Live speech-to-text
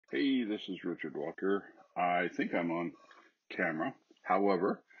Hey, this is Richard Walker. I think I'm on camera.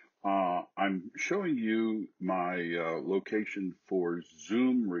 However, I'm showing you my location for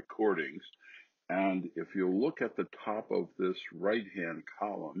Zoom recordings. And if you look at the top of this right-hand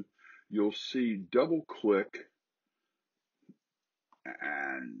column, you'll see double click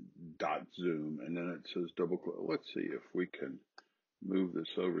and .zoom, and then it says double click. Let's see if we can move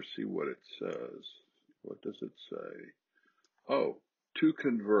this over, see what it says. What does it say? Oh, to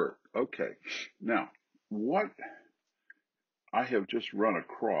convert. Okay. Now, what I have just run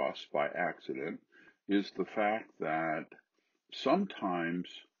across by accident is the fact that sometimes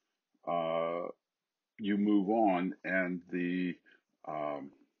uh, you move on and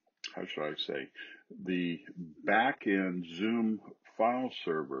um, how should I say, the back-end Zoom file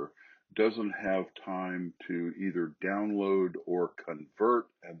server doesn't have time to either download or convert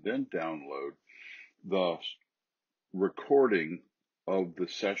and then download the recording of the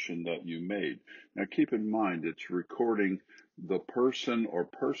session that you made. Now keep in mind, it's recording the person or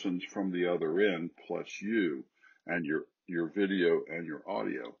persons from the other end plus you and your video and your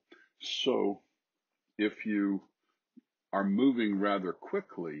audio. So if you are moving rather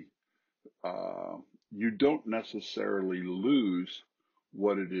quickly, you don't necessarily lose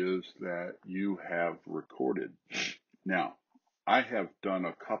what it is that you have recorded. Now, I have done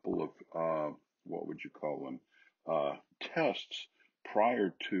a couple of, what would you call them, tests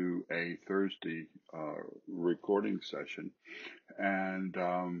prior to a Thursday recording session, and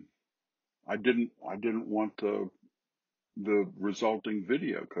I didn't want the resulting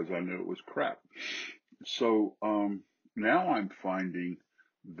video because I knew it was crap. So now I'm finding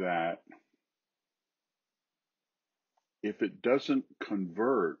that if it doesn't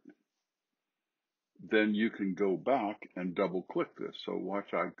convert, then you can go back and double click this. So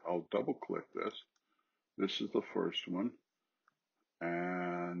watch, I'll double click this. This is the first one.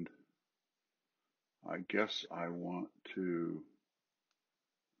 And I guess I want to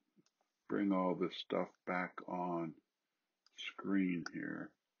bring all this stuff back on screen here.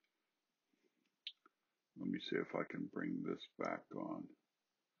 Let me see if I can bring this back on.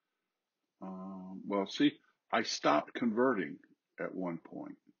 Well, see, I stopped converting at one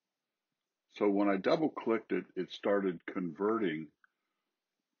point. So when I double clicked it, it started converting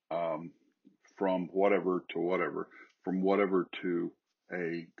um, from whatever to whatever, from whatever to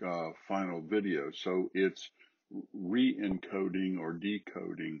a final video. So it's re-encoding or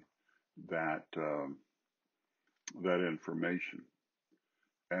decoding that that information.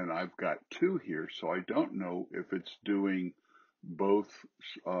 And I've got two here, so I don't know if it's doing both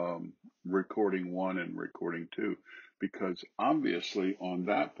recording one and recording two, because obviously on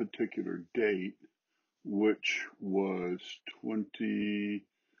that particular date, which was 20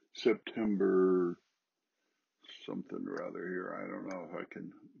 September something or other here. I don't know if I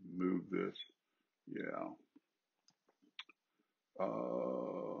can move this. Yeah.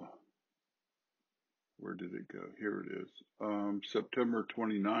 Where did it go? Here it is. September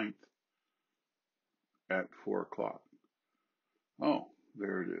 29th at 4 o'clock. Oh,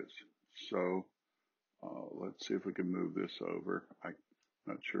 there it is. So let's see if we can move this over. I'm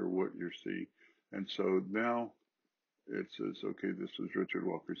not sure what you're seeing. And so now it says, okay, this is Richard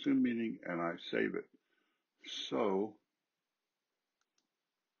Walker Zoom meeting, and I save it. So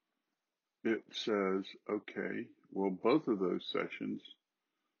it says, okay, well, both of those sessions,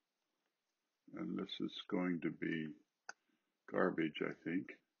 and this is going to be garbage, I think.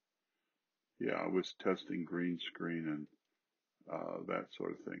 Yeah, I was testing green screen and that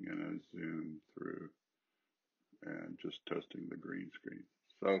sort of thing, and I zoomed through and just testing the green screen.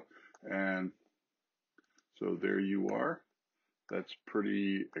 So there you are. That's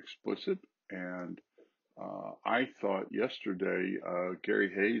pretty explicit. And I thought yesterday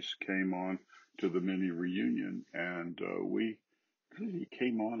Gary Hayes came on to the mini reunion, and he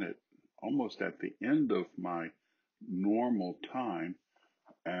came on at almost at the end of my normal time,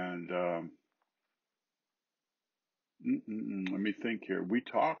 and let me think here. We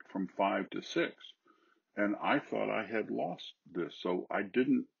talked from 5 to 6, and I thought I had lost this, so I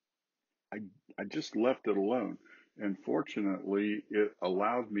didn't. I just left it alone, and fortunately, it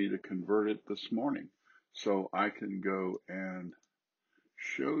allowed me to convert it this morning, so I can go and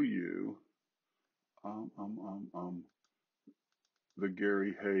show you the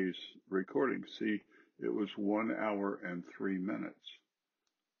Gary Hayes recording. See, it was 1 hour and 3 minutes.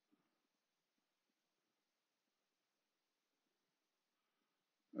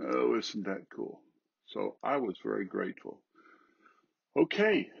 Oh, isn't that cool? So I was very grateful.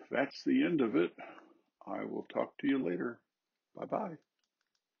 Okay, that's the end of it. I will talk to you later. Bye-bye.